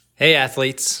Hey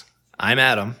athletes, I'm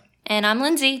Adam. And I'm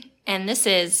Lindsay, and this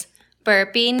is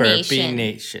Burpee Burpee Nation.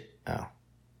 Nation. Oh.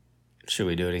 Should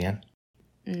we do it again?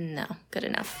 No, good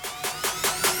enough.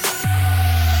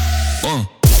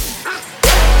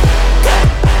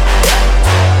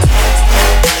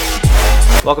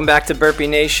 Welcome back to Burpee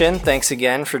Nation. Thanks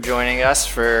again for joining us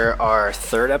for our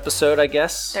third episode, I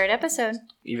guess. Third episode.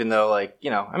 Even though,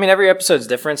 every episode's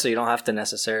different, so you don't have to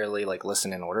necessarily,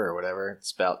 listen in order or whatever.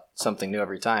 It's about something new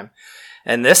every time.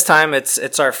 And this time,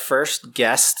 it's our first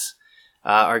guest.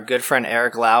 Our good friend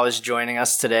Eric Lau is joining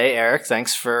us today. Eric,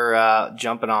 thanks for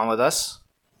jumping on with us.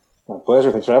 My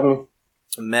pleasure. Thanks for having me.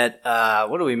 Met,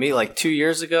 what did we meet, 2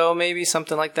 years ago, maybe?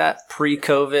 Something like that?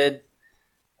 Pre-COVID?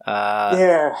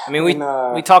 Yeah. I mean,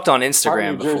 we talked on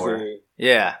Instagram before. Jersey.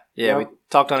 Yeah. Yep. We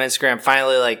talked on Instagram.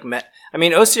 Finally, met. I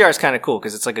mean, OCR is kind of cool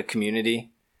because it's like a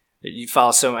community that you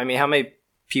follow. So, I mean, how many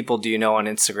people do you know on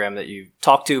Instagram that you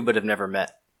talk to but have never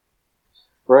met?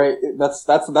 Right. That's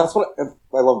what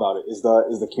I love about it is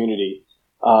the community.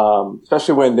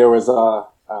 Especially when there was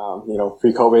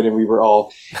pre-COVID and we were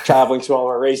all traveling to all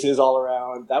our races all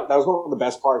around. That was one of the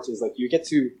best parts. Is you get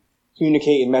to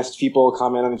communicate and message people,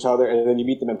 comment on each other, and then you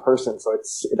meet them in person. So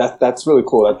that's really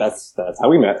cool. That's how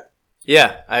we met.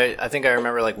 Yeah, I think I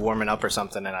remember warming up or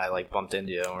something, and I bumped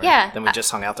into you. Then we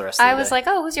just hung out the rest of the day. I was like,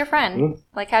 "Oh, who's your friend?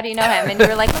 Mm-hmm. How do you know him?" And you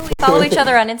were like, "Oh, we follow each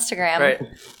other on Instagram." Right.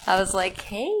 I was like,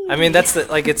 "Hey." I mean, that's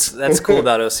cool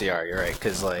about OCR. You're right,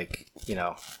 because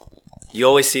you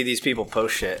always see these people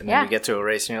post shit, and then you get to a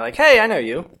race, and you're like, "Hey, I know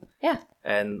you." Yeah.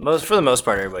 And for the most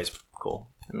part, everybody's cool.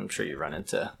 I'm sure you run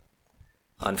into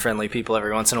unfriendly people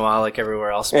every once in a while, like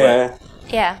everywhere else. But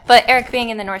yeah. But Eric being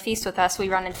in the Northeast with us, we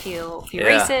run a few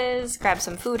races, grab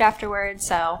some food afterwards.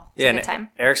 So it's a good time.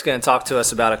 Eric's going to talk to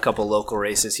us about a couple local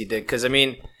races he did. Because, I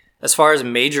mean, as far as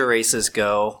major races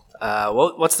go,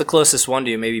 what's the closest one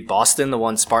to you? Maybe Boston, the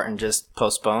one Spartan just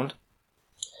postponed?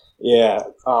 Yeah.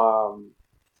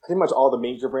 Pretty much all the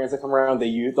major brands that come around,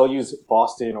 they'll use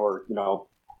Boston or,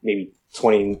 maybe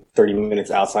 20, 30 minutes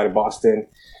outside of Boston.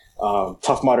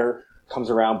 Tough Mudder comes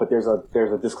around, but there's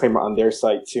a disclaimer on their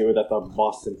site too that the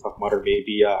Boston Tough Mudder may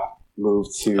be moved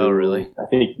to I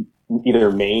think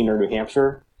either Maine or New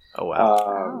Hampshire. Oh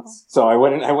wow! So I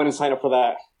wouldn't sign up for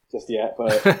that just yet,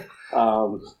 but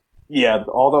all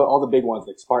the big ones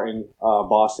like Spartan,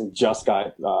 Boston just got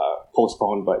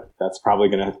postponed, but that's probably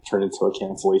going to turn into a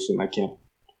cancellation. I can't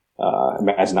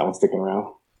imagine that one sticking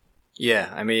around. Yeah,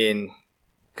 I mean,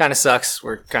 kind of sucks.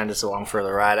 We're kind of just along for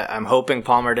the ride. I'm hoping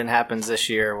Palmerton happens this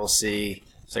year. We'll see.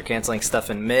 If they're canceling stuff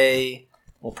in May,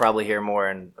 we'll probably hear more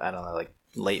in, I don't know,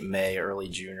 late May, early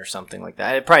June or something like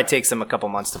that. It probably takes them a couple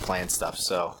months to plan stuff.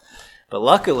 So, but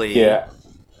luckily,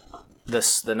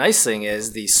 the nice thing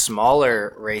is these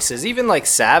smaller races, even like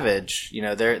Savage,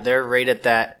 they're right at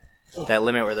that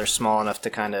limit where they're small enough to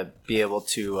kind of be able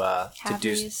to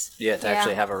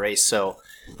actually have a race. So,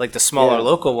 the smaller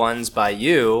local ones by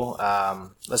you,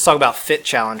 let's talk about Fit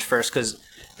Challenge first, because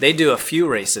they do a few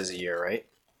races a year, right?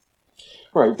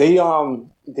 Right.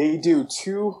 They do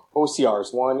two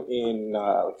OCRs, one in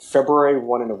February,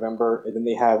 one in November, and then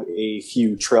they have a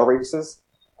few trail races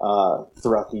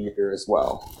throughout the year as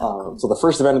well. So the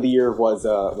first event of the year was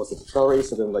a trail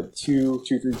race, and then 3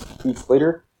 weeks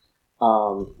later,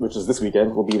 which is this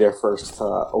weekend, will be their first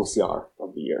OCR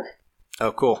of the year.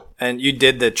 Oh, cool. And you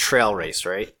did the trail race,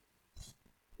 right?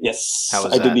 Yes. How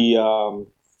was that? I did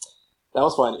that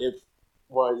was fun.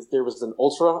 There was an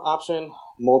ultra option,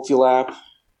 multi-lap,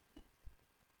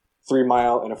 3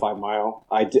 mile and a 5 mile.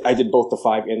 I did both the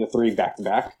 5 and the 3 back to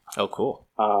back. Oh, cool.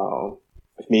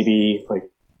 Maybe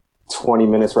 20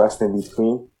 minutes rest in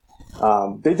between.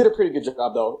 They did a pretty good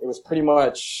job though. It was pretty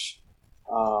much,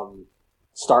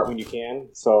 start when you can.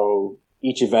 So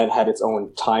each event had its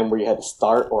own time where you had to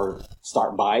start or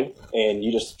start by, and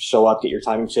you just show up, get your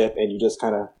timing chip, and you just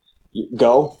kind of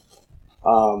go,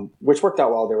 which worked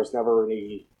out well. There was never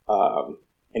any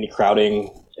crowding.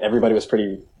 Everybody was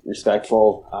pretty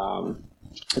respectful.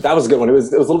 That was a good one. It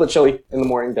was a little bit chilly in the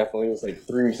morning, definitely. It was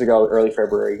 3 weeks ago, early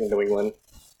February in New England.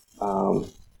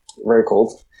 Very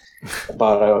cold.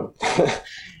 But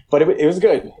but it was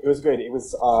good. It was good. It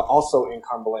was also in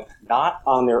Cumberland, not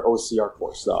on their OCR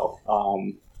course though.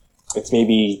 It's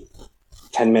maybe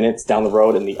 10 minutes down the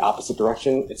road in the opposite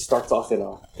direction. It starts off in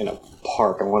a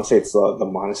park. I want to say it's the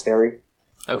monastery,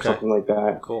 or something like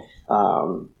that. Cool.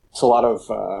 So a lot of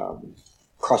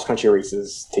cross country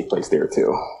races take place there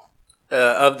too.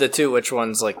 Of the two, which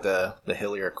one's the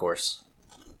hillier course?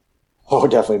 Oh,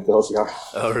 definitely the OCR.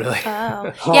 Oh, really?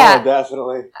 Oh, yeah,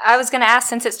 definitely. I was going to ask,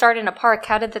 since it started in a park,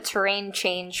 how did the terrain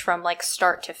change from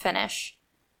start to finish?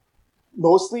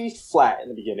 Mostly flat in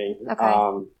the beginning.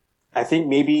 Okay. I think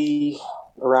maybe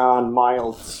around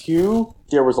mile 2,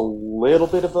 there was a little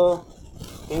bit of a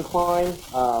incline.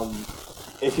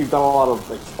 If you've done a lot of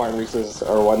like Spartan races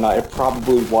or whatnot, it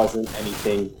probably wasn't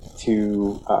anything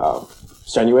too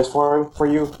strenuous for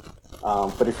you.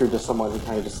 But if you're just someone who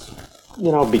kind of just,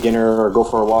 beginner or go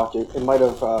for a walk, it might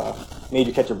have made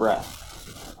you catch your breath.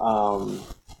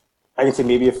 I can say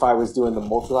maybe if I was doing the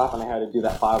multi-lap and I had to do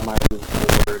that 5 miles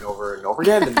over and over and over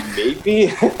again, then maybe,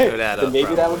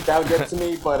 that would get to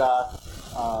me. But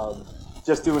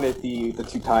just doing it the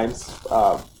 2 times,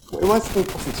 it wasn't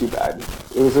too bad.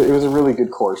 It was a really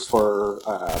good course for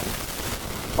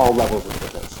all levels of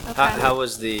fitness. Okay. How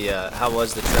was the trail?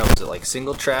 Was it like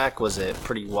single track? Was it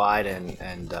pretty wide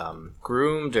and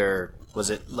groomed, or was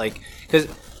it like, because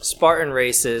Spartan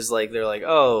races, like, they're like,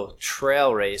 oh,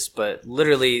 trail race, but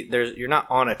literally you're not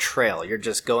on a trail. You're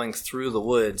just going through the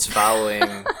woods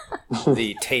following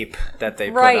the tape that they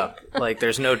put up. Like,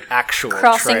 there's no actual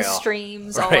crossing trail.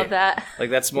 Streams, all of that. Like,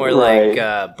 that's more like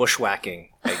bushwhacking,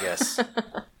 I guess.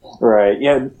 Right.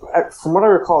 Yeah. From what I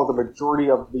recall, the majority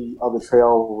of the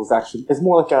trail was actually, it's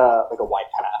more like a wide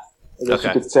path, I guess you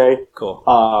could say. Cool.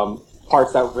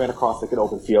 Parts that ran across like an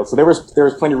open field, so there was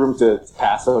plenty of room to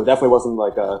pass. So it definitely wasn't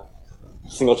like a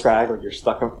single track or you're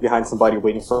stuck behind somebody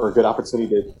waiting for a good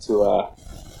opportunity to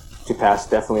pass.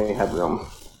 Definitely had room.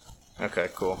 Okay,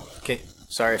 cool.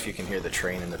 Sorry if you can hear the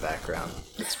train in the background.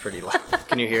 It's pretty loud.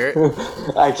 Can you hear it?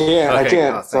 I can. Okay. I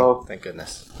can. Thank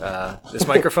goodness. This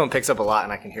microphone picks up a lot,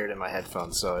 and I can hear it in my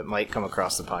headphones, so it might come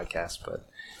across the podcast. But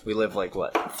we live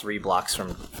 3 blocks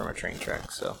from a train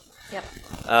track, so. Yep.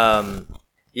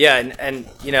 Yeah, and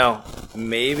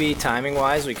maybe timing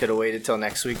wise, we could have waited till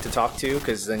next week to talk to you,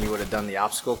 because then you would have done the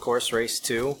obstacle course race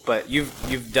too. But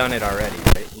you've done it already,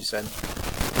 right? You said.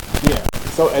 Yeah.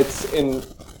 So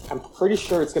I'm pretty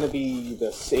sure it's going to be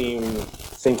the same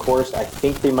course. I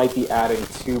think they might be adding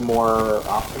 2 more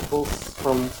obstacles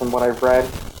from what I've read.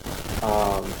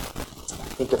 I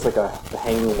think it's like the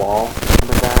hanging wall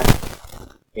coming back,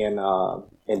 and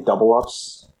double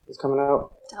ups is coming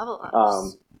out. Double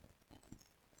ups.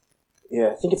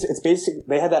 Yeah, I think it's basically,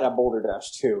 they had that at Boulder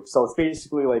Dash too. So it's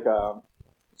basically like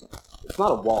it's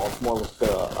not a wall, it's more like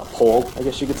a pole, I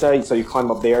guess you could say. So you climb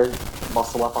up there,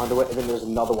 muscle up onto it, and then there's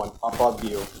another one above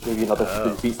you, maybe another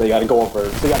 3 feet. So you got to go over.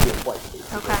 So you got to do it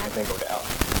twice, okay, and then go down.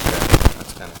 Okay.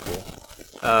 That's kind of cool.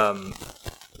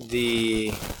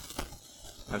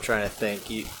 I'm trying to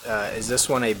think. Is this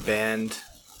one a band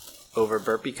over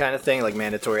burpee kind of thing, like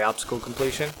mandatory obstacle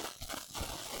completion?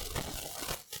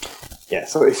 Yeah,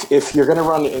 so if you're gonna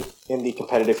run in the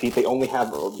competitive heat, they only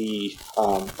have the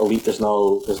elite. There's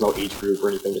no age group or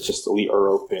anything. It's just elite or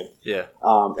open. Yeah.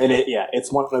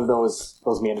 It's one of those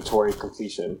mandatory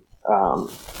completion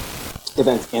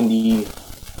events. And the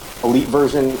elite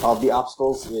version of the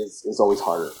obstacles is always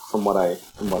harder, from what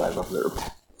I've observed.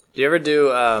 Do you ever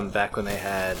do back when they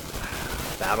had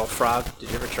Battle Frog? Did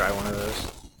you ever try one of those?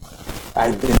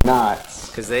 I did not.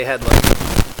 Because they had like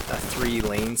a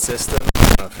 3-lane system. I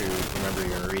don't know if you remember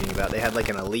you were reading about. They had like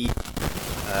an elite,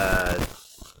 a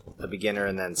beginner,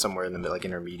 and then somewhere in the middle, like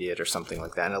intermediate or something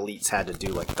like that. And elites had to do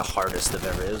like the hardest of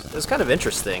ever. It was kind of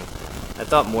interesting. I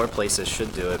thought more places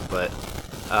should do it, but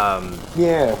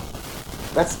yeah,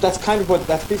 that's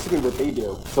basically what they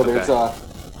do. So there's the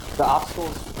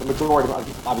obstacles, the majority,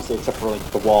 obviously, except for like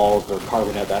the walls or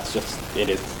carving out. That's just, it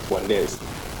is what it is.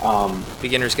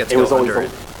 Beginners get to go under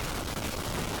it.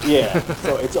 Yeah,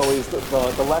 so it's always the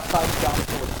left side of the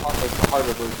obstacle is the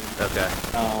harder version. Okay.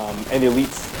 And the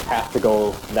elites have to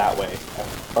go that way,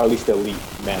 or at least the elite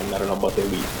men. I don't know about the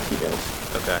elite females.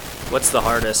 Okay. What's the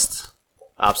hardest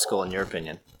obstacle in your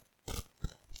opinion?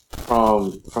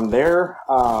 From there,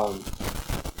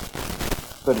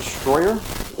 the Destroyer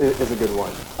is a good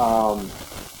one.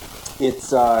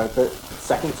 It's the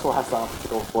second to last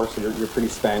obstacle, of course, so you're pretty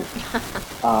spent.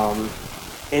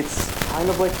 It's kind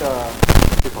of like a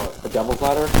devil's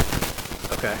ladder.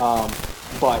 Okay.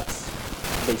 But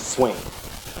they swing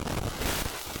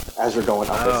as you're going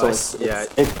up. Oh, I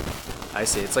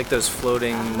see. It's like those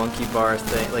floating monkey bar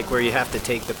thing, like where you have to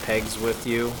take the pegs with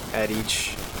you at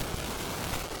each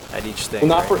thing.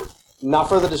 Not for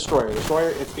the Destroyer. The Destroyer,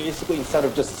 it's basically, instead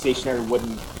of just a stationary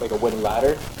wooden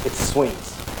ladder, it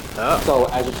swings. Oh. So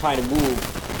as you're trying to move,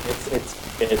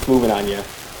 it's moving on you.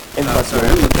 And sorry,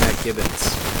 I'm looking at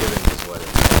Gibbons. Gibbons is what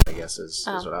I guess is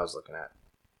what I was looking at.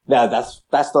 Yeah, that's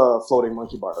the floating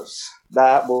monkey bars.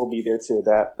 That will be there too.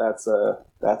 That's a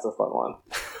fun one.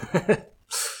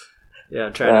 Yeah,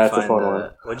 I'm trying to find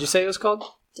what'd you say it was called?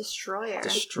 Destroyer.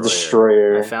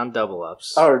 Destroyer. I found double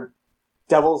ups. Oh,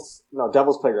 Devil's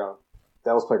Playground.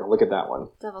 Devil's Playground. Look at that one.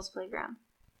 Devil's Playground.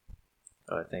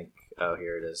 Oh, I think Oh,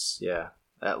 here it is. Yeah,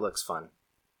 that looks fun.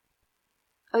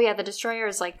 Oh yeah, the Destroyer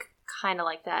is like kind of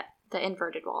like that, the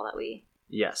inverted wall that we.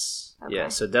 Yes. Okay. Yeah.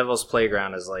 So Devil's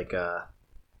Playground is like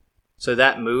so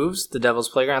that moves. The Devil's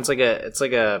Playground. It's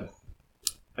like a.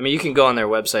 I mean, you can go on their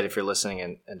website if you're listening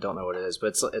and don't know what it is,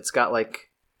 but it's got like,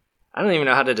 I don't even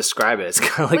know how to describe it. It's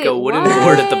got like a wooden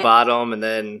board at the bottom, and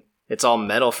then it's all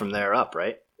metal from there up,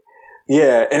 right?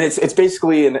 Yeah, and it's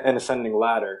basically an ascending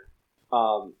ladder,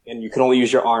 and you can only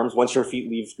use your arms. Once your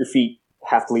feet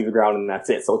have to leave the ground, and that's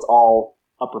it. So it's all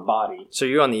upper body. So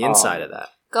you're on the inside of that.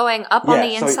 Going up on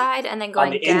the inside and then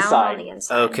going down on the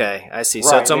inside. Okay, I see.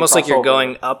 So it's almost like you're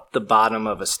going up the bottom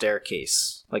of a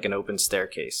staircase, like an open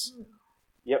staircase.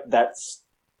 Yep, that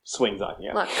swings on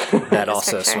you. Look, that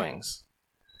also swings.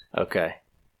 Okay.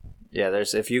 Yeah,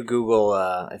 there's if you Google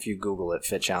it,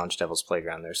 Fit Challenge Devil's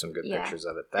Playground, there's some good pictures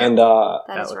of it.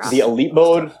 The elite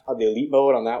mode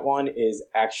on that one is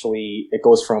actually, it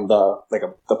goes from the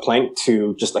plank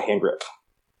to just a hand grip.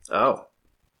 Oh,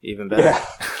 even better. Yeah.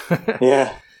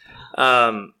 Yeah.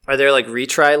 Are there like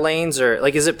retry lanes, or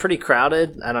like is it pretty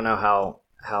crowded? I don't know how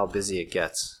busy it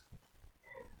gets.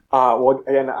 Well,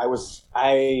 again,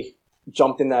 I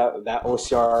jumped in that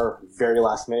OCR very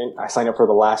last minute. I signed up for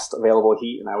the last available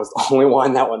heat, and I was the only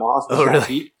one that went off. Oh,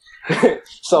 really?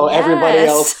 So everybody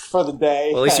else for the day,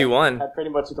 well, at least you won. Had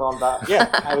pretty much gone back. Yeah,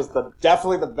 I was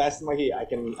definitely the best in my heat. I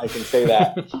can say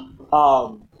that.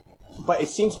 But it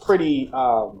seems pretty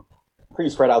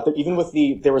spread out. Even with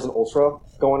there was an ultra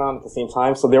going on at the same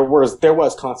time, so there was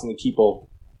constantly people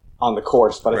on the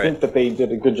course. But I think that they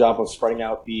did a good job of spreading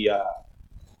out the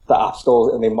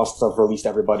obstacles, and they must have released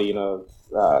everybody in a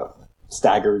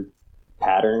staggered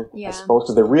pattern, I suppose,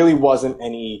 because there really wasn't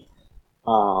any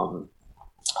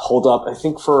hold up. I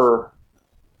think for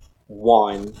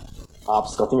one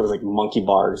obstacle, I think it was like monkey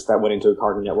bars that went into a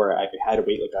carton net where I had to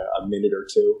wait like a minute or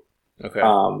two. Okay.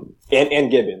 And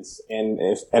Gibbons, and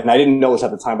I didn't know this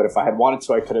at the time, but if I had wanted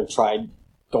to, I could have tried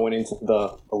going into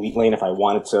the elite lane if I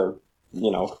wanted to,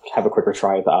 have a quicker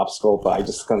try at the obstacle. But I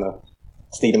just kind of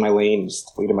stayed in my lane, just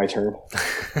waited my turn.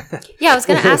 Yeah, I was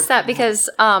going to ask that because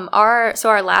our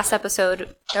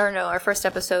first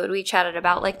episode, we chatted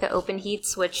about like the open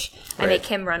heats, which I make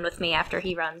him run with me after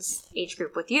he runs age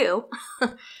group with you.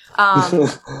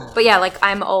 But yeah, like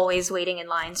I'm always waiting in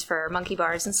lines for monkey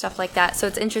bars and stuff like that. So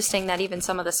it's interesting that even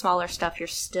some of the smaller stuff, you're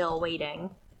still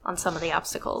waiting on some of the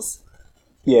obstacles.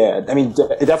 Yeah, I mean,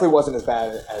 it definitely wasn't as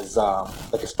bad as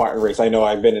like a Spartan race. I know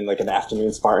I've been in like an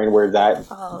afternoon Spartan where you're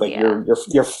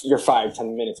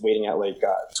 5-10 minutes waiting at like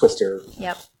Twister,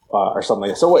 or something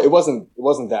like that. So it wasn't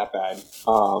that bad.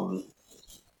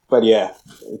 But yeah,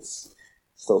 it's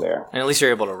still there. And at least you're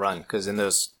able to run, because in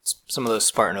some of those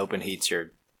Spartan Open heats,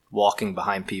 you're walking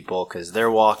behind people because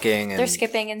they're walking and they're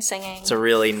skipping and singing. It's a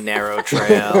really narrow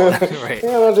trail. Right.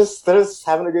 Yeah, they're just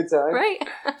having a good time. Right.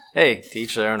 Hey, to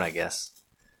each their own, I guess.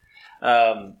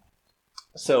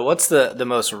 So what's the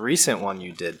most recent one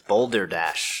you did? Boulder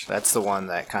Dash. That's the one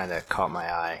that kind of caught my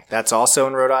eye. That's also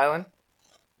in Rhode Island?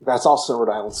 That's also in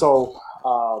Rhode Island. So,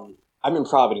 I'm in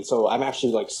Providence, so I'm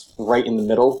actually like right in the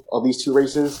middle of these two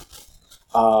races.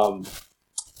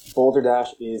 Boulder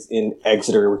Dash is in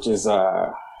Exeter, which is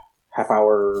half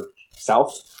hour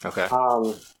south. Okay.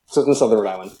 So it's in southern Rhode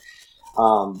Island.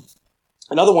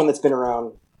 Another one that's been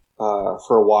around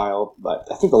for a while, but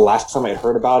I think the last time I had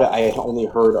heard about it, I had only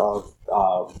heard of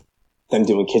them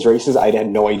doing kids races. I had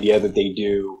no idea that they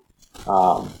do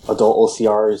adult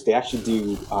OCRs. They actually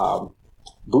do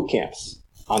boot camps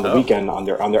on the weekend on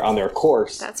their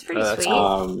course. That's pretty sweet.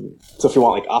 So if you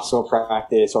want like obstacle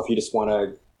practice, or if you just want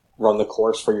to run the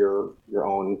course for your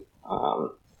own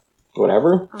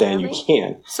whatever, then you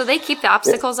can. So they keep the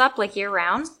obstacles up like year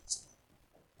round?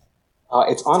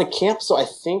 It's on a camp, so I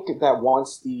think that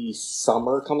once the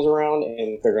summer comes around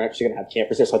and they're actually going to have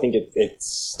campers there, so I think it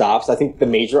stops. I think the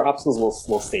major obstacles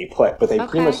will stay put, but they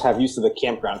pretty much have use of the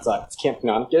campground. It's Camp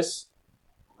Canonicus,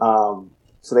 so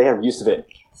they have use of it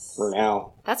for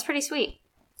now. That's pretty sweet.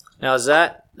 Now, is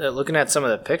that, looking at some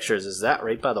of the pictures, is that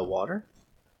right by the water?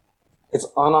 It's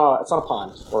on a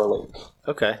pond or a lake.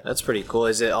 Okay, that's pretty cool.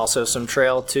 Is it also some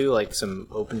trail too, like some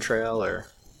open trail, or?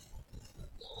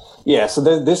 Yeah, so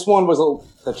this one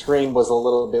the terrain was a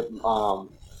little bit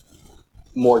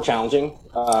more challenging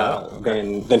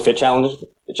than Fit Challenge.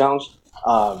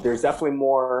 There's definitely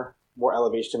more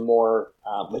elevation, more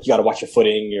like you got to watch your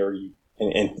footing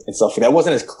and stuff. That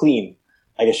wasn't as clean,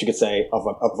 I guess you could say, of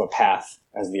a path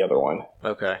as the other one.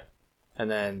 Okay,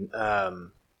 and then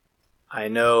I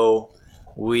know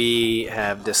we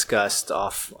have discussed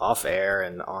off air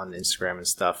and on Instagram and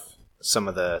stuff some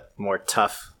of the more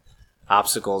tough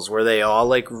obstacles, were they all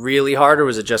like really hard, or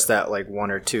was it just that like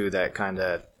one or two that kind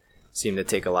of seemed to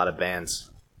take a lot of bands?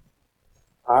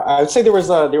 I would say there was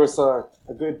a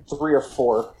good 3 or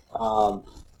 4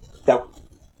 that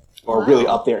were really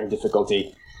up there in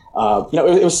difficulty.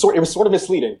 It was sort of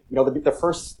misleading. The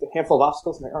first handful of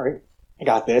obstacles, I'm like, all right, I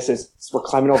got this. We're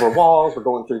climbing over walls, we're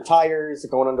going through tires,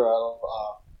 we're going under a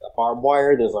barbed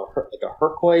wire. There's a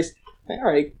turquoise. Like,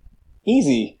 all right,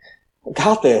 easy, I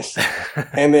got this.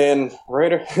 And then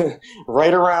right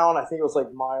around, I think it was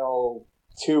like mile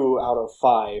 2 out of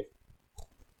 5,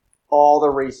 all the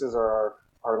races are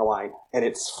in a line, and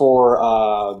it's for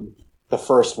the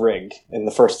first rig and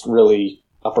the first really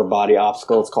upper body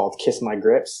obstacle. It's called Kiss My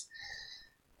Grips.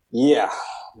 Yeah,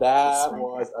 that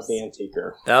was a band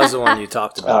taker. That was the one you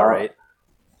talked about, right?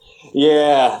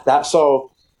 Yeah,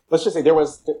 so let's just say there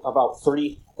was about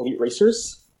 30 elite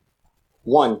racers.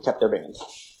 1 kept their band.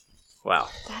 Wow,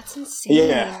 that's insane.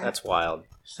 Yeah, that's wild.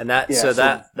 And that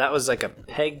that was like a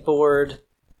pegboard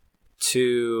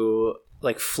to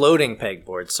like floating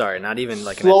pegboard. Sorry, not even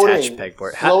like an attached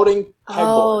pegboard. Floating pegboards.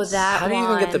 Oh, that How do you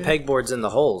even get the pegboards in the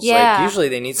holes? Yeah. Like usually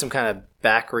they need some kind of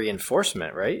back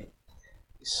reinforcement, right?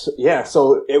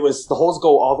 So it was, the holes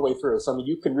go all the way through. So I mean,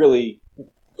 you could really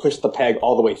push the peg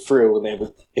all the way through,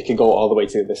 and it could go all the way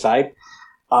to the side.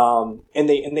 And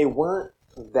they weren't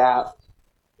that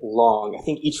long. I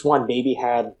think each one maybe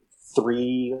had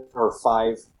 3 or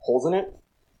 5 holes in it,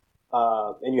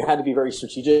 and you had to be very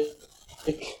strategic,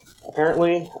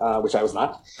 apparently, which I was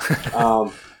not.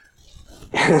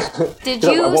 Did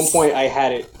you? At one point, I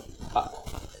had it.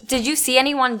 Did you see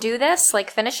anyone do this?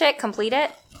 Like finish it, complete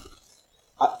it?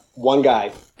 One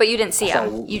guy. But you didn't see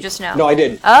him. You just know. No, I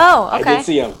did. Oh, okay. I did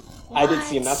see him. What? I did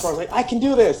see him. That's why I was like, I can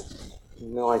do this.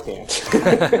 No, I can't.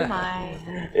 Oh my.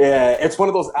 Yeah, it's one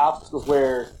of those obstacles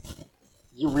where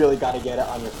you really got to get it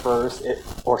on your first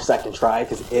or second try,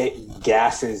 because it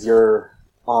gasses your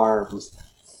arms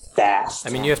fast. I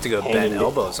mean, you have to go bend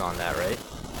elbows on that, right?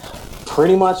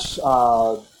 Pretty much.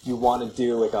 You want to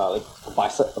do like a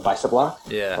bicep lock,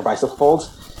 or bicep folds,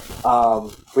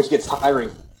 which gets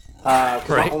tiring. Right.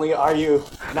 Not only are you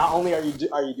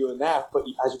doing that, but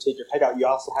as you take your peg out, you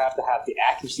also have to have the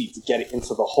accuracy to get it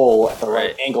into the hole at the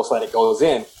right angle so that it goes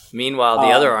in. Meanwhile,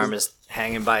 the other arm is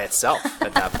hanging by itself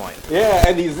at that point. Yeah,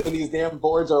 and these damn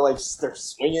boards are like, they're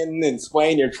swinging and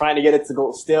swaying. You're trying to get it to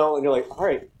go still, and you're like, all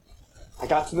right, I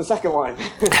got to the second one,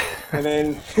 and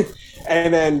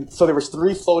then so there was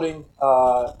 3 floating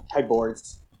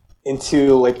pegboards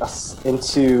into a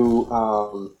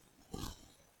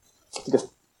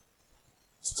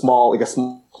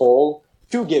small pole,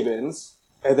 2 gibbons,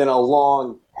 and then a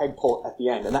long peg pole at the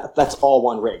end, and that's all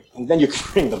one rig, and then you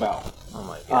can ring the bell. Oh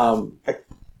my god!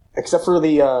 Except for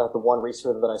the one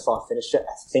racer that I saw finish it,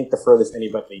 I think the furthest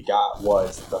anybody got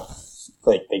was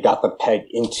they got the peg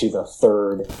into the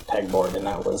 3rd pegboard, and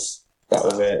that was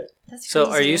it. So,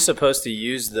 are you supposed to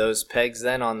use those pegs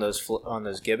then on those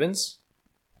gibbons?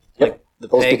 Yep. Like the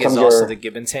peg is also the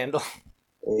gibbons handle.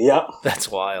 Yep. That's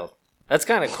wild. That's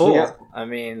kind of cool. Yeah. I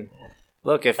mean,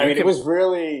 look, it was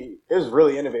really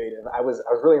innovative. I was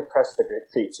really impressed with the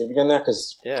creativity in there,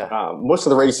 because most of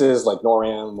the races like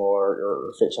NORAM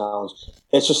or Fit Challenge,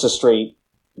 it's just a straight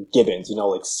gibbons,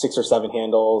 like 6 or 7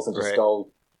 handles and just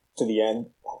go to the end.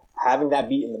 Having that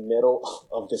beat in the middle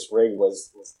of this rig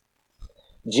was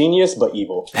genius but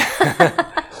evil.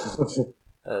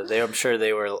 I'm sure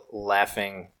they were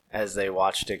laughing as they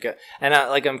watched it go. And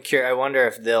I'm curious. I wonder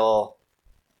if they'll.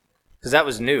 Because that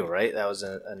was new, right? That was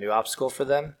a new obstacle for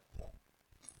them. I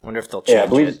wonder if they'll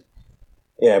change it.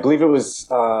 Yeah, I believe it was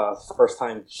the first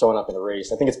time showing up in a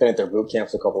race. I think it's been at their boot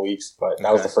camps a couple weeks, but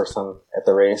that was the first time at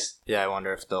the race. Yeah, I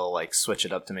wonder if they'll switch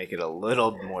it up to make it a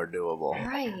little more doable.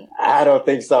 Right. I don't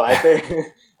think so. I think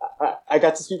I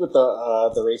got to speak with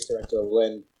the race director,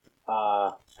 Lynn,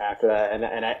 after that,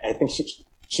 and I think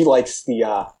she likes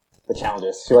the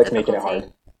challenges. She likes making it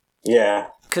hard. Yeah.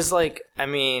 Because,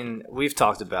 we've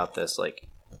talked about this.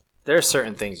 There are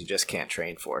certain things you just can't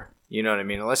train for. You know what I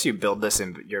mean? Unless you build this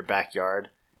in your backyard,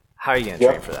 how are you going to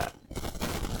train for that?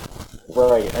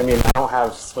 Right. I mean, I don't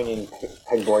have swinging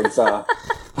pegboards.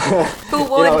 Who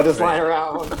would? Just lying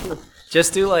around.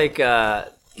 Just do, get,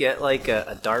 a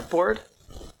dartboard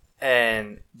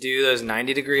and do those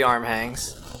 90-degree arm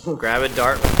hangs. Grab a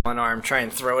dart with one arm, try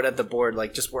and throw it at the board.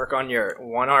 Just work on your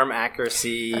one-arm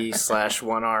accuracy /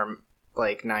 one-arm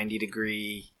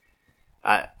 90-degree.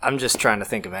 I'm just trying to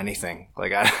think of anything.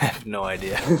 I have no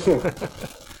idea.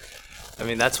 I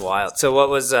mean, that's wild. So what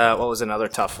was another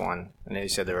tough one? I know you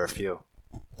said there were a few.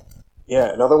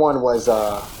 Yeah, another one was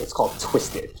it's called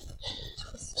Twisted.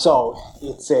 So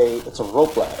it's a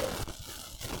rope ladder,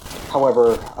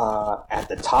 However, at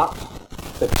the top,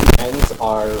 the two ends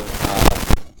are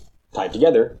tied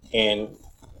together, and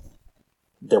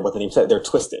they're what the name said. They're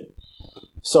twisted.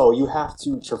 So you have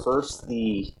to traverse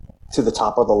to the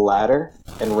top of the ladder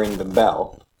and ring the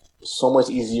bell. So much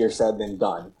easier said than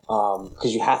done,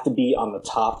 because you have to be on the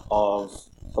top of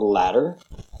the ladder.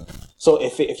 So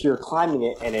if you're climbing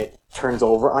it and it turns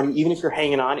over on you, even if you're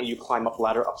hanging on and you climb up the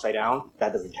ladder upside down,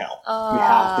 that doesn't count.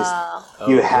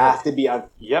 You have to be on.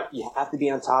 Yep, you have to be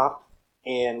on top,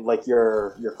 and like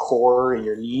your core and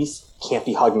your knees can't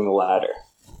be hugging the ladder.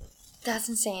 That's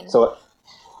insane. So,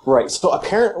 right. So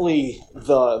apparently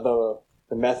the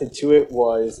method to it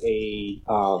was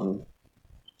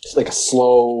just like a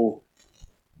slow,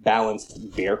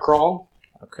 balanced bear crawl.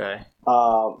 Okay.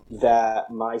 That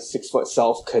my 6-foot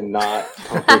self could not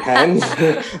comprehend.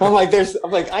 I'm like,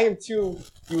 I am too.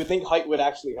 You would think height would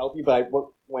actually help you, but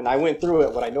when I went through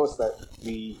it, what I noticed that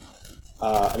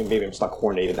I mean, maybe I'm just not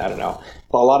coordinated. I don't know.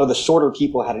 But a lot of the shorter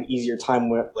people had an easier time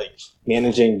with like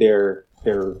managing their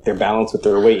balance with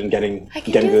their weight and getting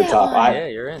to the top. Yeah,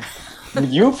 you're in.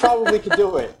 You probably could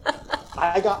do it.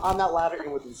 I got on that ladder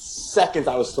and within seconds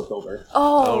I was flipped over.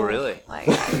 Oh, really? My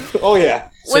God. Oh yeah.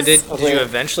 So did you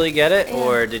eventually get it,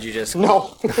 or did you just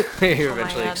no? You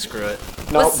eventually screw it.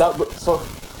 No,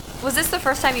 was this the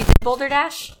first time you did Boulder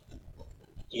Dash?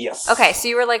 Yes. Okay, so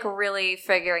you were like really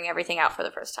figuring everything out for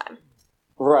the first time.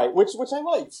 Right, which I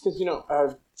liked because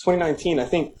 2019 I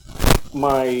think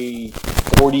my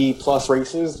 40 plus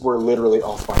races were literally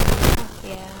all Spartan.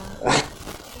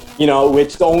 Yeah.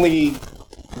 Which the only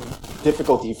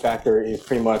difficulty factor is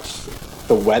pretty much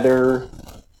the weather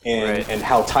and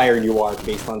how tired you are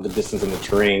based on the distance and the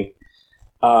terrain.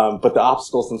 But the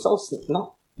obstacles themselves,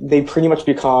 no, they pretty much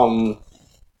become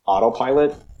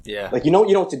autopilot. Yeah. Like you know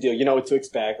what to do, you know what to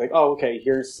expect. Like, oh, okay,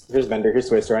 here's Vendor, here's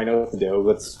Twister, I know what to do.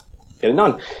 Let's get it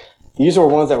done. These were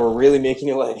ones that were really making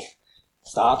you like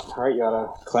stop. All right, you gotta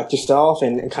collect yourself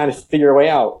and kind of figure your way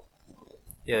out.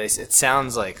 Yeah, it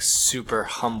sounds like super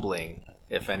humbling,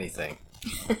 if anything.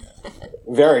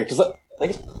 Very, because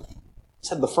like I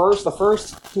said, the first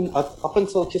up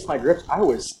until Kiss My Grips, I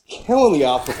was killing the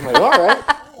obstacles. I'm like, all right,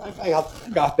 I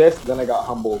got this. Then I got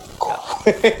humbled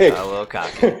quick. A little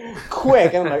cocky.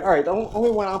 Quick, and I'm like, all right,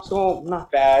 only one obstacle,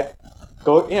 not bad.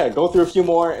 Go through a few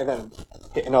more, and then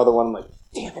hit another one. I'm like,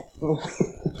 damn it,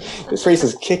 this race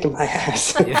is kicking my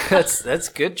ass. Yeah, that's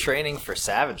good training for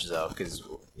Savage though, because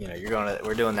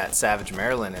we're doing that Savage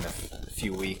Maryland in a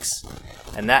few weeks,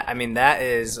 and that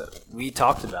is, we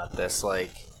talked about this,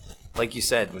 like you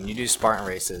said, when you do Spartan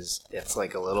races, it's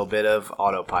like a little bit of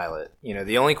autopilot.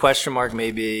 The only question mark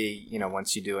may be,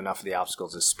 once you do enough of the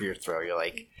obstacles is spear throw. You're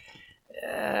like,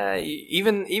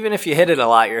 even if you hit it a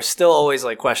lot, you're still always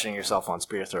like questioning yourself on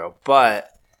spear throw. But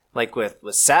like with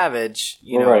Savage,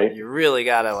 right. You really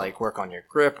gotta like work on your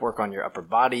grip, work on your upper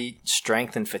body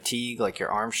strength and fatigue, like your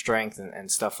arm strength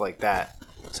and stuff like that.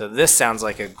 So this sounds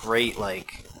like a great,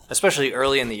 like, especially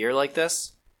early in the year like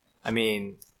this. I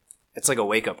mean, it's like a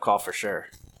wake up call for sure.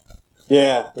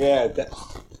 Yeah,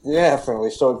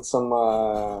 definitely showed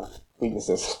some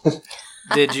weaknesses.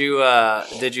 Did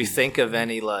you think of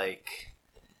any like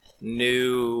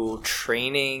new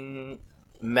training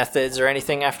methods or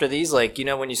anything after these? Like,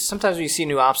 when you see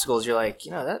new obstacles, you're like,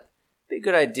 that'd be a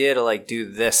good idea to like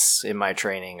do this in my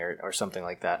training or something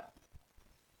like that.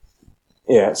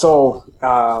 Yeah, so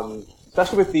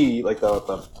especially with the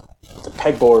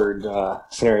pegboard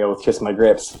scenario with Kiss My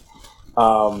Grips,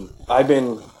 I've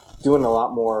been doing a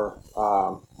lot more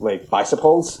like bicep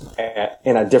holds at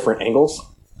different angles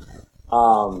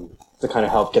to kind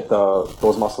of help get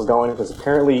those muscles going. Because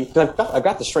apparently, I've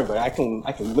got the strength, like I can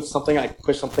lift something, I can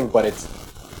push something, but it's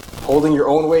holding your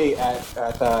own weight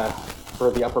for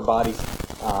the upper body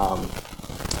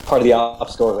part of the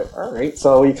obstacle. Like, all right,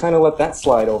 so you kind of let that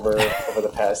slide over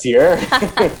the past year.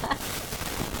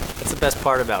 That's the best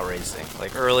part about racing.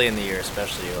 Like early in the year,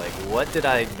 especially, you're like, what did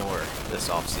I ignore this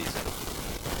off season?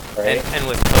 Right. And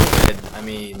with COVID, I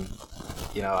mean,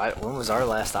 when was our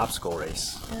last obstacle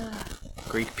race?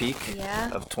 Greek Peak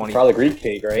of 20. Probably Greek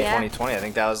Peak, right? 2020. I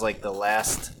think that was like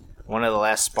one of the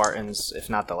last Spartans, if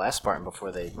not the last Spartan,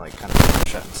 before they like kind of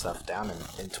shutting stuff down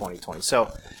in 2020.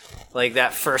 So, like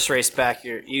that first race back,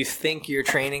 you think your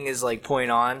training is like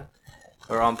point on.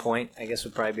 Or on point, I guess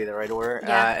would probably be the right order.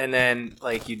 Yeah. And then,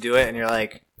 like, you do it, and you're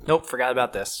like, nope, forgot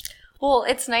about this. Well,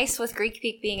 it's nice with Greek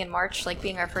Peak being in March, like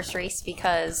being our first race,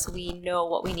 because we know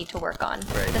what we need to work on.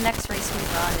 Right. The next race we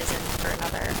run is in for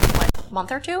another,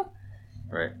 month or two?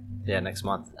 Right. Yeah, next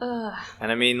month. Ugh. And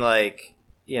I mean, like,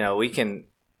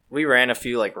 we ran a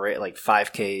few, like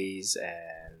 5Ks,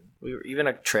 and we were even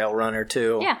a trail run or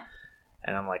two. Yeah.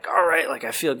 And I'm like, all right, like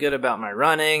I feel good about my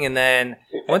running. And then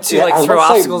once you like throw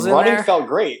obstacles in running there, felt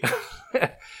great.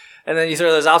 and then you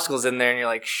throw those obstacles in there and you're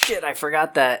like, shit, I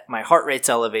forgot that my heart rate's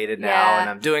elevated now. And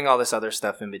I'm doing all this other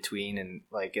stuff in between. And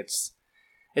like, it's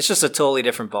just a totally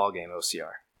different ball game,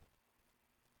 OCR.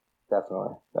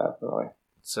 Definitely.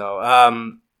 So,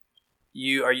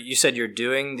 you said you're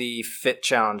doing the Fit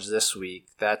Challenge this week.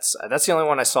 That's the only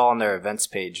one I saw on their events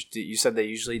page. You said they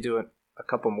usually do it a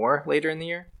couple more later in the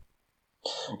year.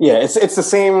 Yeah, it's the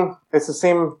same. It's the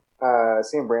same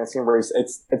brand, same race.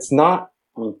 It's not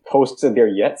posted there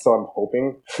yet, so I'm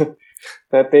hoping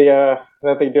that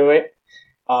they do it.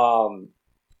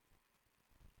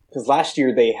 Because last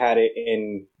year they had it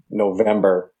in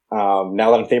November. Now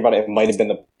that I'm thinking about it, it might have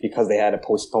been because they had to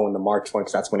postpone the March one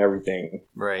because that's when everything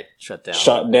shut down.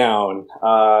 So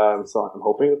I'm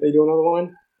hoping that they do another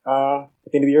one at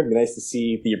the end of the year. It'd be nice to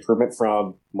see the improvement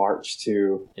from March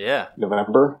to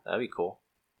November. That'd be cool.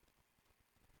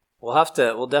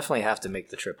 We'll definitely have to make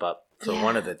the trip up for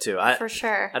one of the two. For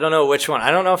sure. I don't know which one.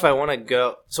 I don't know if I want to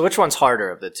go. So which one's harder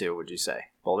of the two, would you say?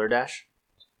 Boulder Dash?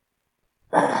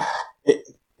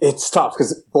 It's tough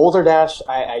because Boulder Dash,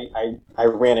 I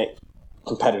ran it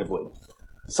competitively.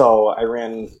 So I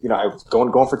ran, I was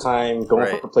going for time,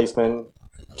 going for placement,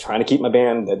 trying to keep my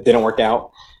band. That didn't work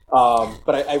out.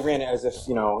 But I ran it as if,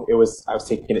 I was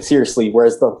taking it seriously.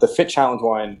 Whereas the Fit Challenge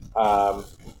one,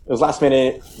 it was last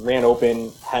minute, ran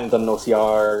open, hadn't done an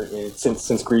OCR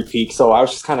since Greek Peak. So I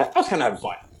was kind of having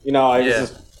fun.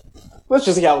 Let's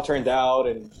just see how it turned out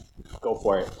and go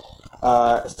for it.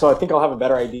 So I think I'll have a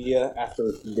better idea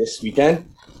after this weekend.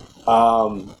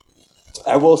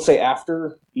 I will say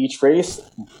after each race,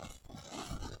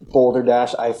 Boulder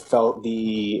Dash, I felt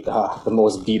the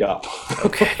most beat up.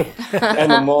 Okay.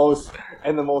 and the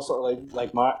most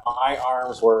like my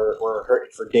arms were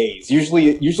hurting for days.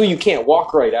 Usually you can't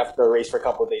walk right after a race for a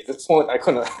couple of days. This one I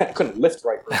couldn't lift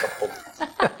right for a couple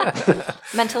of days.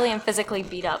 Mentally and physically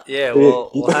beat up. Yeah,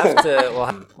 we'll have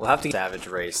to get Savage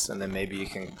race, and then maybe you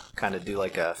can kind of do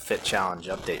like a Fit Challenge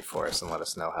update for us and let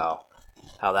us know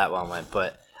how that one went.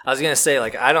 But I was going to say,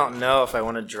 like, I don't know if I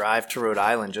want to drive to Rhode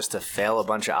Island just to fail a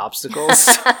bunch of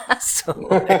obstacles. So,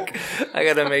 like, I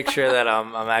got to make sure that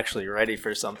I'm actually ready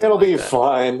for something. It'll be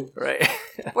fun. Right.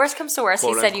 Worst comes to worst,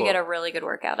 Quote, he said unquote. you get a really good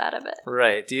workout out of it.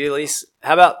 Right. Do you at least,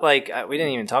 how about, like, we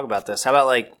didn't even talk about this. How about,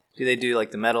 like, do they do, like,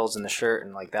 the medals and the shirt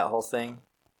and, like, that whole thing?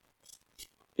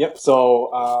 Yep.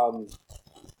 So,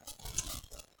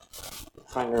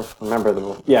 trying to remember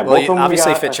them. Yeah, well, both of them obviously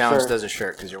we got Fit Challenge shirt. does a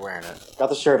shirt because you're wearing it. Got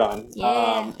the shirt on.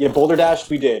 Yeah. Boulder Dash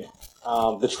we did.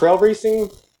 The trail racing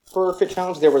for Fit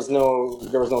Challenge there was no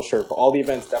shirt. But all the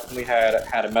events definitely had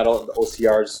a medal. The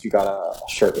OCRs you got a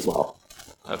shirt as well.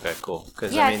 Okay, cool.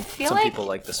 Because some people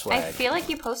like the swag. I feel like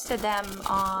you posted them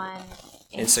on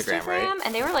Instagram, right?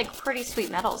 And they were like pretty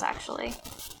sweet medals, actually.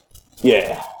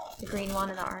 Yeah. The green one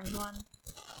and the orange one.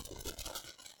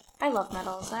 I love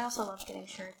medals. I also love getting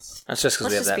shirts. That's just because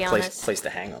we have that place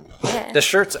to hang them. Yeah. The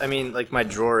shirts, like my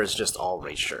drawer is just all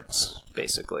race shirts,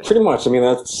 basically. Pretty much.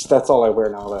 That's all I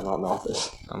wear now that I'm not in the office.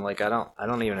 I'm like, I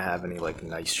don't even have any like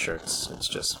nice shirts. It's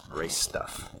just race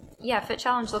stuff. Yeah, Fit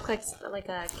Challenge looked like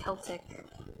a Celtic.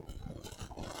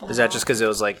 Is that just because it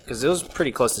was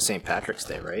pretty close to St. Patrick's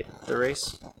Day, right? The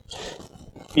race.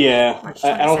 Yeah, March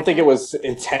I don't think 22nd. it was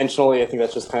intentionally. I think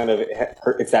that's just kind of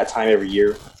it's that time every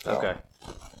year. So. Okay.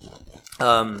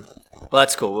 Well,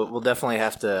 that's cool. We'll definitely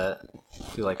have to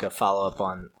do like a follow up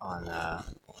on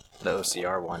the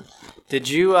OCR one. Did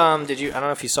you? I don't know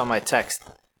if you saw my text.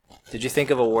 Did you think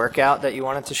of a workout that you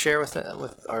wanted to share with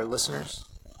our listeners?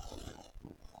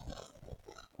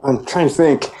 I'm trying to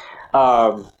think,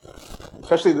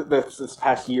 especially this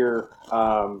past year.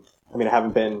 I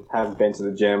haven't been to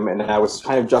the gym, and I was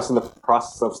kind of just in the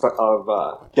process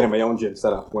of getting my own gym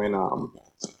set up when.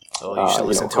 Oh, you should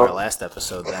listen to our last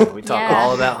episode then. We talk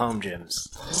all about home gyms.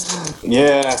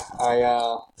 Yeah,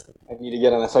 I need to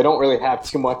get on that. So I don't really have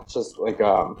too much, just like,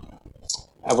 I've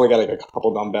only got like a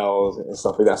couple dumbbells and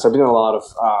stuff like that. So I've been doing a lot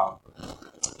of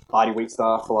body weight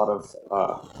stuff, a lot of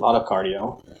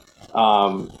cardio.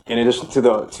 In addition to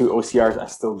OCRs, I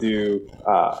still do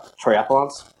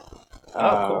triathlons.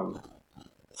 Cool.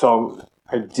 So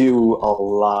I do a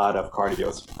lot of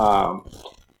cardios.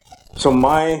 So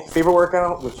my favorite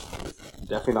workout, which is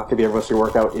definitely not going to be everyone's favorite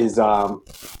workout, is kind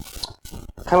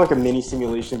of like a mini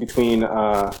simulation between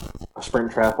a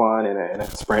sprint triathlon and a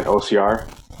sprint OCR.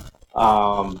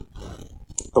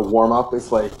 The warm-up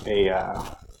is like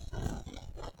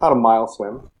about a mile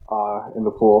swim in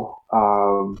the pool,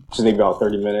 which is maybe about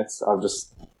 30 minutes of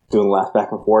just doing laps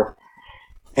back and forth.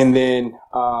 And then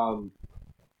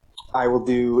I will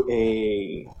do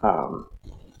a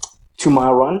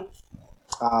 2-mile run,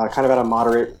 kind of at a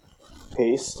moderate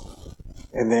pace,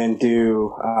 and then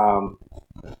do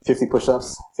 50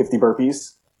 push-ups, 50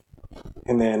 burpees,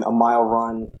 and then a mile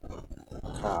run,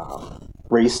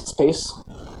 race pace,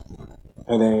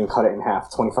 and then cut it in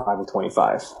half, 25 and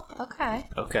 25.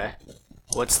 Okay.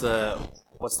 What's the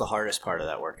hardest part of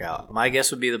that workout? My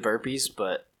guess would be the burpees,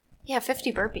 but Yeah,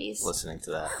 50 burpees. listening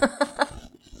to that.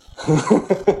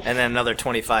 And then another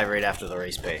 25 right after the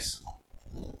race pace.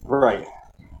 Right.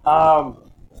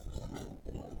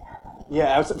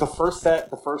 Yeah, I was the first set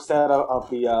of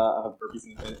the burpees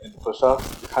and the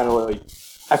push-ups. Kind of like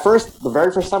the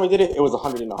very first time I did it, it was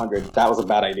 100 and 100. That was a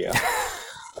bad idea.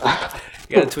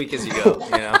 You gotta tweak as you go, you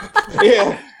know.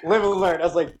 Yeah, live and learn. I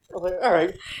was like, all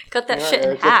right. Cut that shit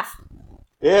in half.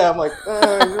 Yeah, I'm like,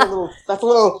 that's a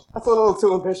little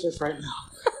too ambitious right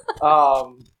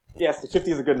now. Yes, the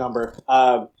 50 is a good number.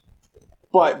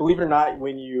 But believe it or not,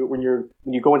 when you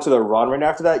go into the run right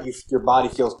after that, your body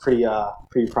feels pretty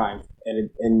primed,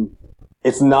 and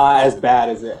it's not as bad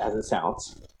as it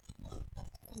sounds.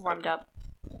 Warmed up.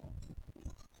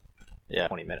 Yeah,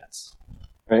 20 minutes.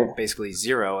 Right. Basically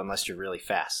zero unless you're really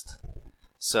fast.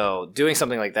 So doing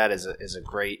something like that is a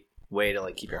great way to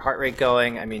like keep your heart rate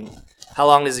going. I mean, how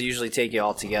long does it usually take you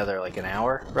all together? Like an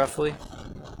hour, roughly?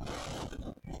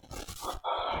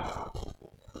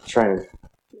 Trying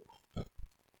to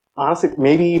honestly,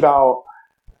 maybe about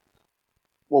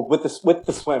with the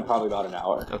swim, probably about an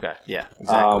hour. Okay, yeah,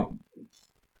 exactly.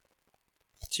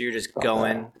 So you're just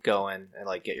going, and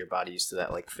like get your body used to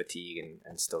that like fatigue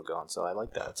and still going. So I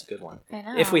like that. It's a good one. I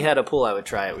know. If we had a pool, I would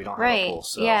try it. We don't have a pool,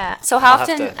 so yeah. So how I'll have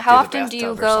to often do the do you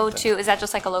bathtub or go something. to? Is that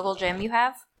just like a local gym you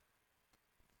have?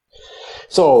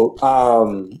 So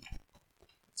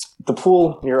the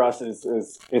pool near us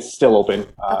is still open.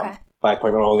 Okay. By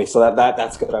appointment only, so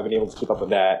that's good. I've been able to keep up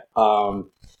with that.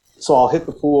 So I'll hit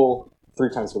the pool 3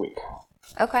 times a week,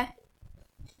 Okay.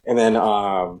 and then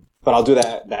but I'll do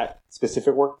that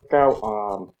specific workout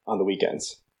on the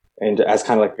weekends, and as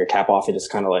kind of like a cap off, and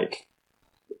just kind of like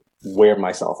wear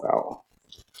myself out.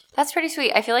 That's pretty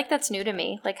sweet. I feel like that's new to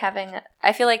me. Like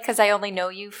I feel like because I only know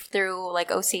you through like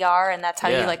OCR, and that's how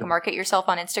you Yeah. like market yourself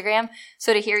on Instagram.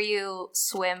 So to hear you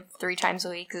swim 3 times a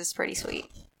week is pretty sweet.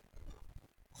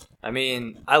 I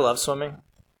mean, I love swimming.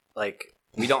 Like,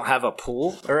 we don't have a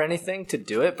pool or anything to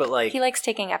do it, but like He likes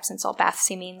taking Epsom salt baths.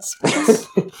 He means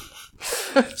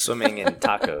swimming in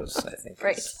tacos, I think,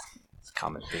 Right. is a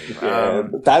common theme. Yeah,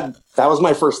 that was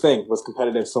my first thing, was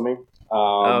competitive swimming.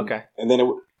 Okay. And then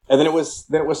it was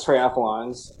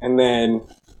triathlons, and then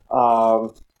my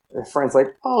friend's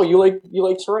like, "Oh, you like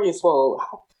to race? Well,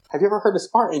 have you ever heard of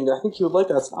Spartan? I think you would like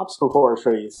that. It's an obstacle course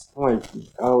race." I'm like,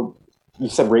 "Oh, you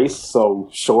said race, so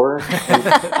sure."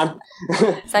 And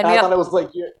Sign I me thought up. it was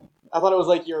like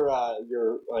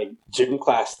your like gym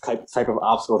class type of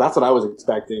obstacle. That's what I was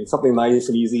expecting. Something nice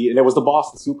and easy. And it was the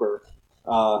Boston Super.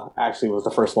 Actually, was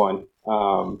the first one.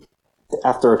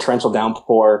 After a torrential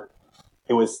downpour,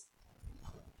 it was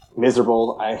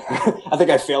miserable. I think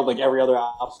I failed like every other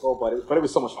obstacle, but it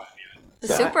was so much fun. The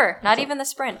So- super, not even the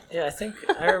sprint. Yeah, I think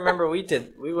I remember we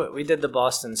did the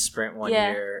Boston Sprint one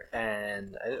Yeah. year,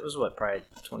 and it was probably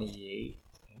 28.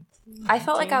 I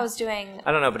felt like I was doing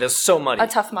I don't know, but it was so muddy. a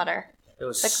Tough Mudder. It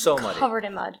was Like so muddy, covered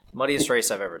in mud. muddiest race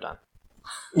I've ever done.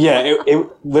 Yeah, it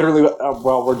literally.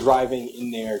 While we're driving in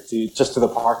there to the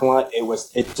parking lot,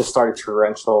 it just started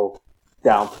torrential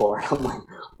downpour. I'm like,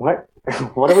 what?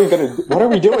 What are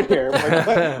we doing here?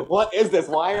 Like, what is this?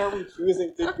 Why are we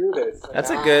choosing to do this? Like,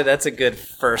 That's a good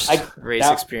first race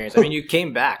that- experience. I mean, you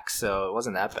came back, so it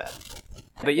wasn't that bad.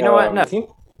 But you know what? No. 19?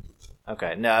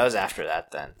 Okay, no, it was after that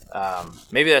then.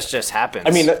 Maybe that's just happens.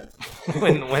 I mean,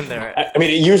 when they're I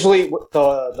mean, usually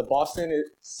the Boston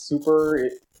Super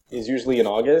is usually in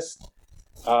August,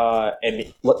 and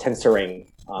it tends to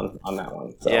rain on that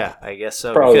one. So. yeah, I guess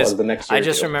so. Probably Because was the next year I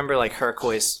just too. remember like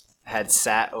Hercules had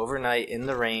sat overnight in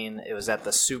the rain. It was at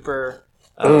the Super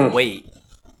weight,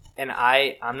 and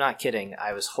I'm not kidding.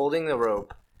 I was holding the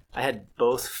rope. I had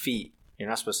both feet. You're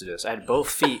not supposed to do this. I had both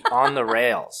feet on the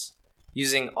rails,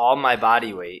 using all my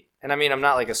body weight. And I mean, I'm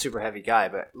not like a super heavy guy,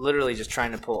 but literally just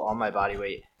trying to pull all my body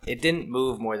weight. It didn't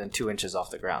move more than 2 inches off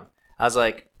the ground. I was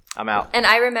like, I'm out. And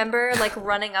I remember like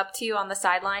running up to you on the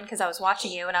sideline because I was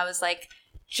watching you, and I was like,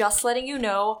 just letting you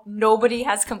know, nobody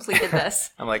has completed this.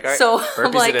 I'm like, all right, So burpees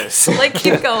I'm like, it is. like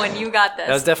keep going, you got this.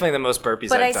 That was definitely the most burpees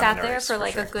But I I've done sat in a there race, for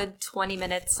like sure. a good 20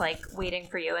 minutes, like waiting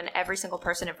for you, and every single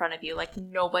person in front of you, like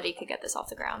nobody could get this off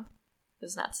the ground. It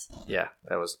was nuts. Yeah,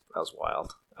 that was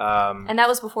wild. And that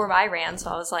was before I ran, so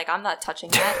I was like, I'm not touching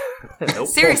that. Nope.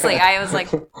 Seriously, I was like,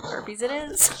 burpees it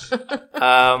is.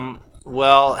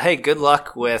 Well, hey, good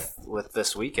luck with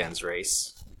this weekend's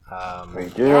race.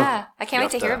 Thank you. Yeah, I can't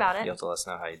wait to hear about it. You'll have to let us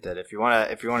know how you did. If you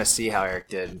wanna see how Eric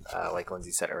did, like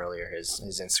Lindsay said earlier, his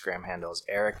Instagram handle is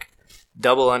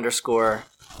Eric_Lau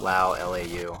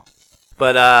LAU.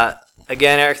 But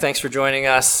again, Eric, thanks for joining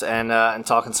us and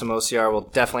talking some OCR. We'll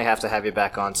definitely have to have you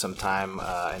back on sometime.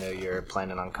 I know you're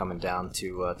planning on coming down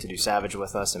to do Savage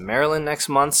with us in Maryland next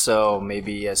month, so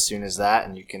maybe as soon as that,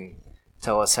 and you can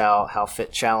tell us how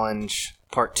Fit Challenge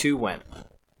Part 2 went.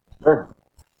 Sure.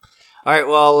 All right,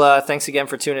 well, thanks again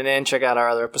for tuning in. Check out our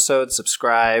other episodes.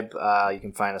 Subscribe. You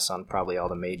can find us on probably all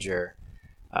the major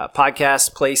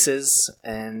podcast places.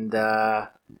 And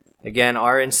again,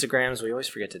 our Instagrams, we always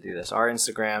forget to do this. Our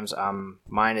Instagrams,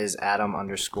 mine is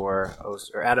Adam_G_OCR.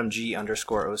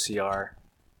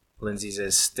 Lindsay's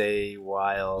is Stay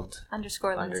Wild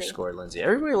 _Lindsay.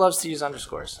 Everybody loves to use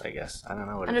underscores, I guess. I don't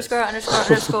know what it is.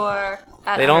 ____.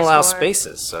 They don't allow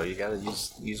spaces, so you gotta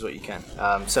use what you can.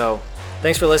 So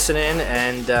thanks for listening,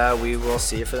 and we will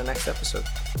see you for the next episode.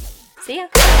 See ya.